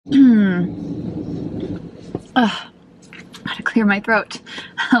Gotta clear my throat.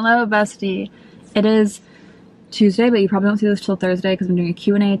 Hello, bestie. It is Tuesday, but you probably won't see this till Thursday because I'm doing a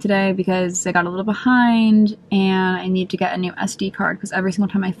Q&A today because I got a little behind and I need to get a new SD card because every single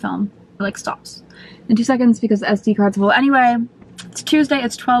time I film, it like stops in 2 seconds because the SD card's full. Anyway, it's Tuesday,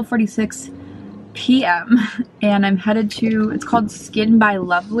 it's 12:46 p.m. and I'm headed to, it's called Skin by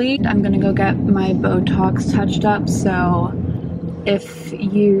Lovely. I'm gonna go get my botox touched up, so if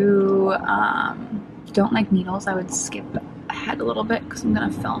you don't like needles, I would skip ahead a little bit because I'm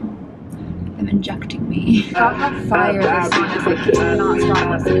gonna film them injecting me. Stop how fire this song is, like, cannot stop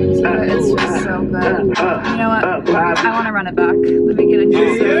listening to it. It's just so good. You know what? I want to run it back. Let me get into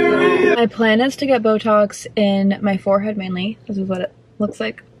it. My plan is to get Botox in my forehead mainly. This is what it looks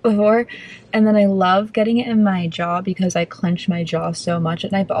like before. And then I love getting it in my jaw because I clench my jaw so much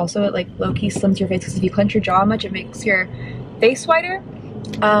at night, but also it like low-key slims your face because if you clench your jaw much, it makes your face wider.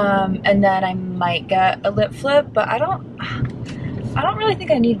 And then I might get a lip flip, but I don't really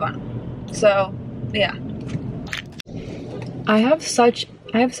think I need one. So yeah, I have such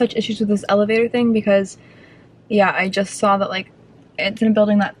issues with this elevator thing because yeah, I just saw that like it's in a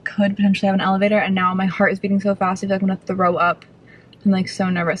building that could potentially have an elevator and now my heart is beating so fast I feel like I'm gonna throw up. I'm like so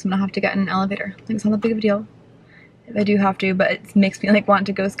nervous. I'm gonna have to get in an elevator. Like it's not that big of a deal if I do have to, but it makes me like want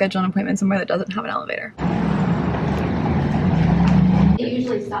to go schedule an appointment somewhere that doesn't have an elevator. It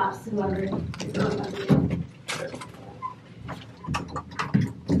usually stops whoever.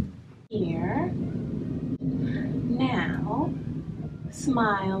 Here. Now,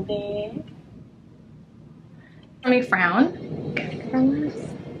 smile big. Let me frown. Relax.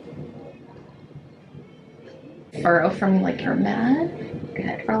 Furrow from like your mad.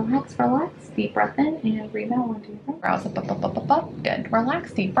 Good. Relax, relax. Deep breath in and breathe out. 1, 2, 3. Brows up, up, up, up, up, up. Good.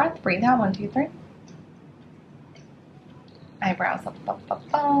 Relax. Deep breath. Breathe out. 1, 2, 3. Eyebrows up, up, up,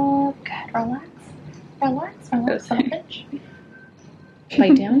 up. Good. Relax. Relax. Relax. Little pinch.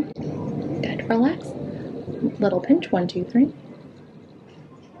 Bite down. Good. Relax. Little pinch. 1, 2, 3.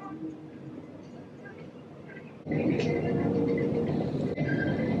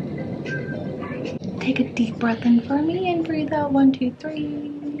 Take a deep breath in for me and breathe out. 1, 2,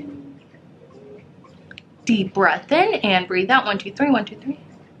 3. Deep breath in and breathe out. 1, 2, 3. 1, 2, 3.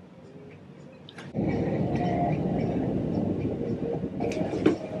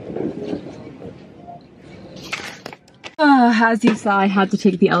 As you saw, I had to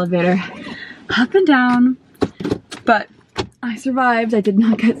take the elevator up and down, but I survived. I did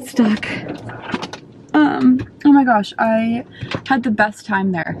not get stuck. Oh my gosh, I had the best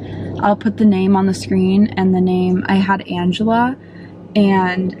time there. I'll put the name on the screen and the name. I had Angela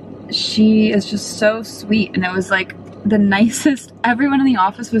and she is just so sweet and it was like the nicest. Everyone in the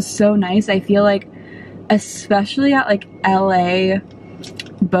office was so nice. I feel like especially at like LA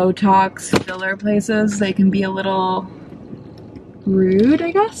Botox filler places, they can be a little rude,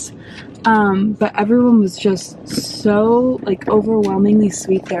 I guess. But everyone was just so like overwhelmingly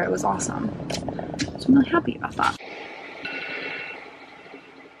sweet there. It was awesome. So I'm really happy about that.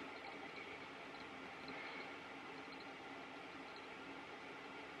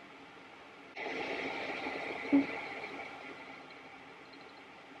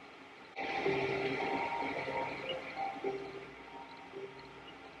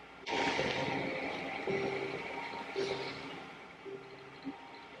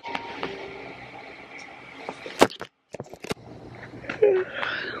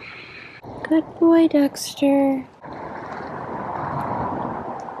 Good boy, Dexter.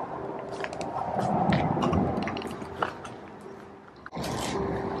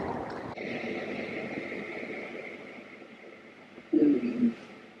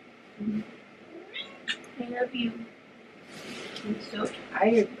 I love you. I'm so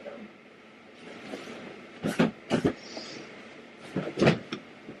tired though.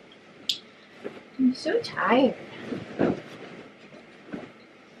 I'm so tired.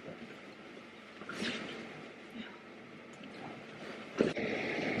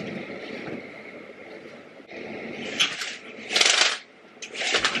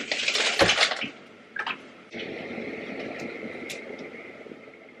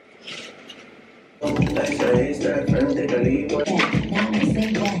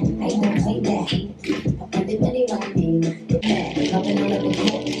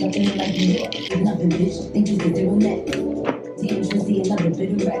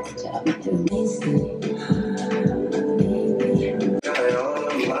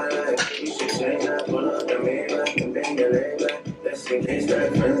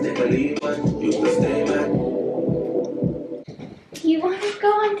 You want to go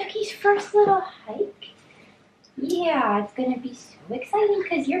on Ducky's first little hike? Yeah. Yeah, it's gonna be so exciting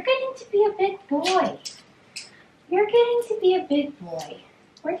because you're getting to be a big boy. You're getting to be a big boy.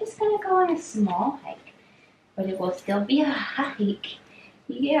 We're just gonna go on a small hike, but it will still be a hike.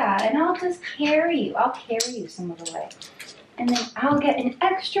 Yeah, and I'll just carry you. I'll carry you some of the way. And then I'll get an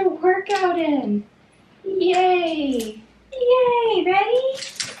extra workout in. Yay! Yay! Ready?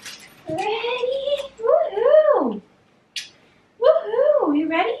 Ready? Woohoo! Woohoo! You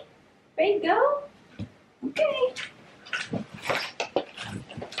ready? Ready to go? Okay.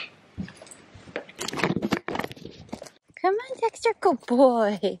 Come on, Dexter. Good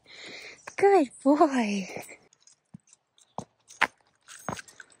boy. Good boy.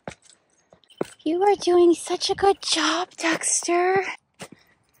 You are doing such a good job, Dexter.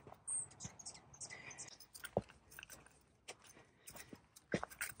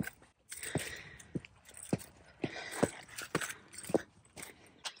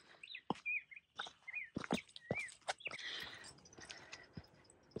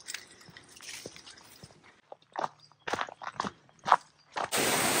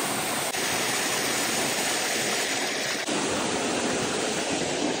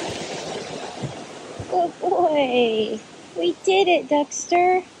 Good boy. We did it,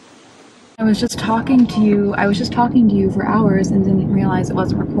 Dexter. I was just talking to you for hours and didn't realize it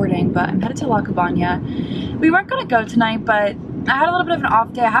wasn't recording, but I'm headed to La Cabana. We weren't gonna go tonight, but I had a little bit of an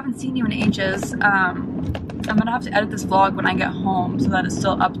off day. I haven't seen you in ages. I'm gonna have to edit this vlog when I get home so that it's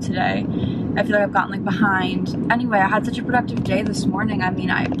still up today. I feel like I've gotten like behind. Anyway, I had such a productive day this morning. I mean,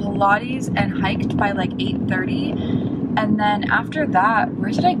 I Pilates and hiked by like 8:30. And then after that,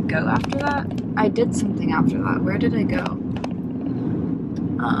 where did I go after that? I did something after that. Where did I go?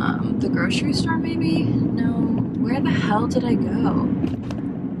 The grocery store maybe? No. Where the hell did I go?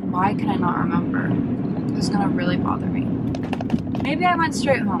 Why can I not remember? This is gonna really bother me. Maybe I went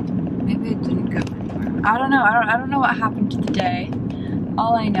straight home. Maybe I didn't go anywhere. I don't know. I don't know what happened to the day.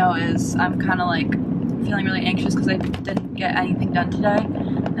 All I know is I'm kind of like feeling really anxious because I didn't get anything done today.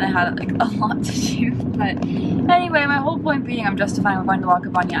 And I had like a lot to do. But anyway, my whole point being I'm justifying we're going to La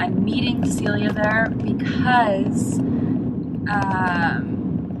Cabana. I'm meeting Celia there because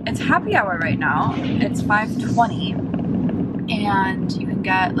it's happy hour right now. It's 5:20 and you can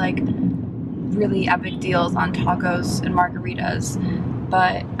get like really epic deals on tacos and margaritas.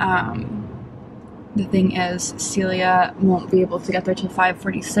 But the thing is, Celia won't be able to get there till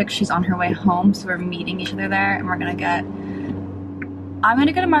 5:46. She's on her way home, so we're meeting each other there and I'm gonna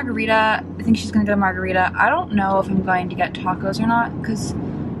get a margarita. I think she's gonna get a margarita. I don't know if I'm going to get tacos or not because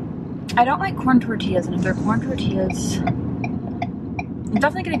I don't like corn tortillas, and if they're corn tortillas, I'm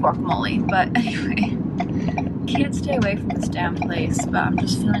definitely getting guacamole. But anyway, can't stay away from this damn place, but I'm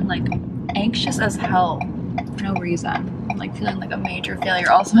just feeling like anxious as hell for no reason. I'm like feeling like a major failure.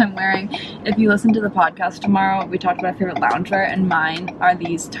 Also, I'm wearing, if you listen to the podcast tomorrow, we talked about my favorite loungewear, and mine are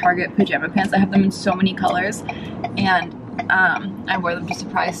these Target pajama pants. I have them in so many colors, and I wear them to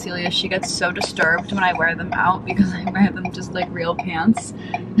surprise Celia. She gets so disturbed when I wear them out because I wear them just like real pants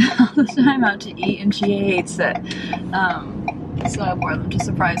all the time out to eat, and she hates it. So I wore them to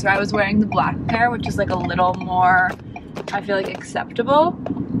surprise her. I was wearing the black pair, which is like a little more, I feel like, acceptable.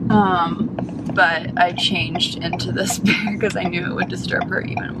 But I changed into this pair because I knew it would disturb her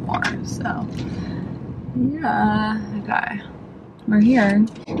even more. So yeah, okay. We're here.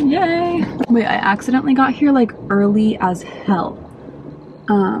 Yay! Wait, I accidentally got here like early as hell.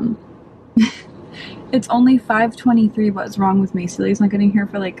 It's only 5:23. What's wrong with me? Celia's not getting here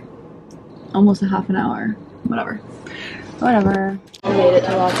for like almost a half an hour. Whatever. Whatever. I made it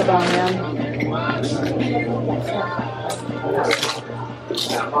to La Cabana.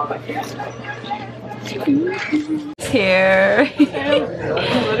 Here.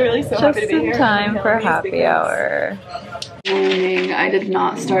 I'm literally so happy to be here. Just in time for happy hour. Morning. I did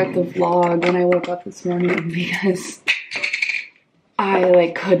not start the vlog when I woke up this morning because I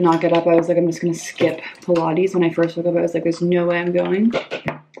like could not get up. I was like, I'm just gonna skip Pilates. When I first woke up, I was like, there's no way I'm going.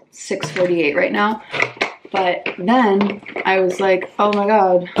 6:48 right now. But then I was like, oh my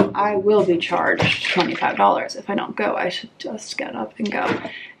god, I will be charged $25 if I don't go. I should just get up and go.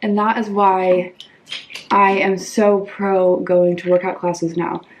 And that is why I am so pro going to workout classes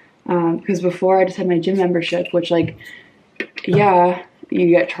now. Because before I just had my gym membership, which like, yeah, you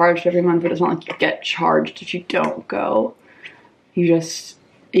get charged every month, but it's not like you get charged if you don't go. You just,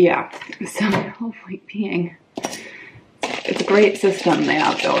 yeah. So my whole point being, it's a great system they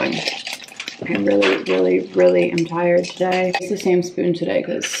have going. I really am tired today. It's the same spoon today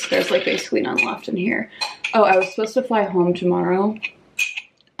because there's like basically none left in here. Oh, I was supposed to fly home tomorrow.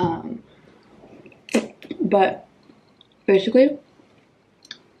 But basically,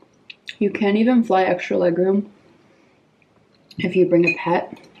 you can't even fly extra legroom if you bring a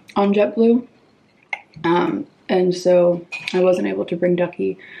pet on JetBlue. And so I wasn't able to bring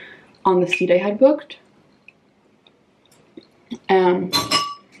Ducky on the seat I had booked.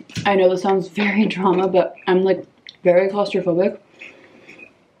 I know this sounds very drama, but I'm like very claustrophobic.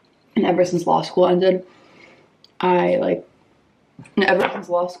 And ever since law school ended, I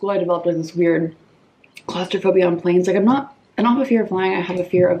developed like this weird claustrophobia on planes. Like I don't have a fear of flying, I have a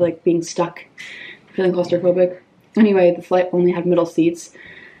fear of like being stuck, feeling claustrophobic. Anyway, the flight only had middle seats.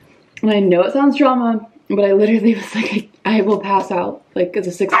 And I know it sounds drama, but I literally was like, I will pass out. Like it's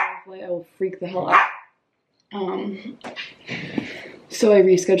a 6-hour flight, I will freak the hell out. So I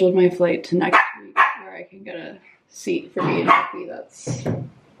rescheduled my flight to next week where I can get a seat for me and Ducky that's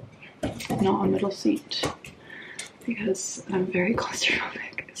not a middle seat because I'm very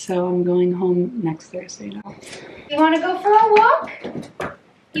claustrophobic. So I'm going home next Thursday now. You want to go for a walk?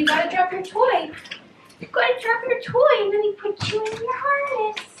 You gotta drop your toy. You gotta drop your toy and then we put you in your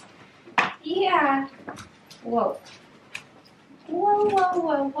harness. Yeah. Whoa. Whoa, whoa,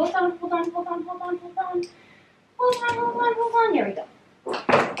 whoa. Hold on, hold on, hold on, hold on, hold on. Hold on, hold on, hold on. There we go.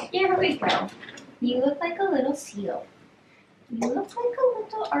 There we go. You look like a little seal. You look like a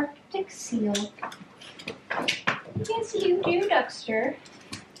little Arctic seal. Yes, you do, Duckster.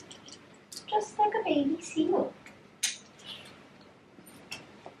 Just like a baby seal.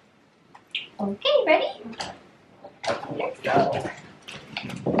 Okay, ready? Let's go.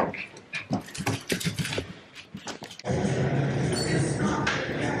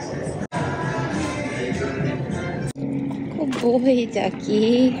 Good boy,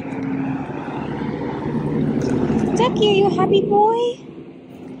 Ducky. Ducky, are you a happy boy?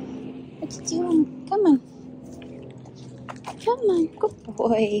 What you doing? Come on. Come on. Good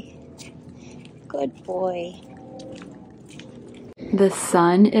boy. Good boy. The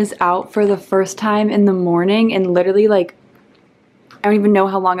sun is out for the first time in the morning and literally like, I don't even know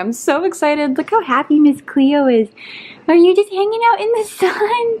how long. I'm so excited. Look how happy Miss Cleo is. Are you just hanging out in the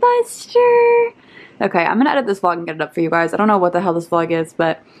sun, Buster? Okay, I'm gonna edit this vlog and get it up for you guys. I don't know what the hell this vlog is,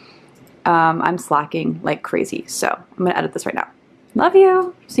 but I'm slacking like crazy. So I'm gonna edit this right now. Love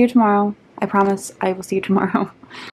you. See you tomorrow. I promise I will see you tomorrow.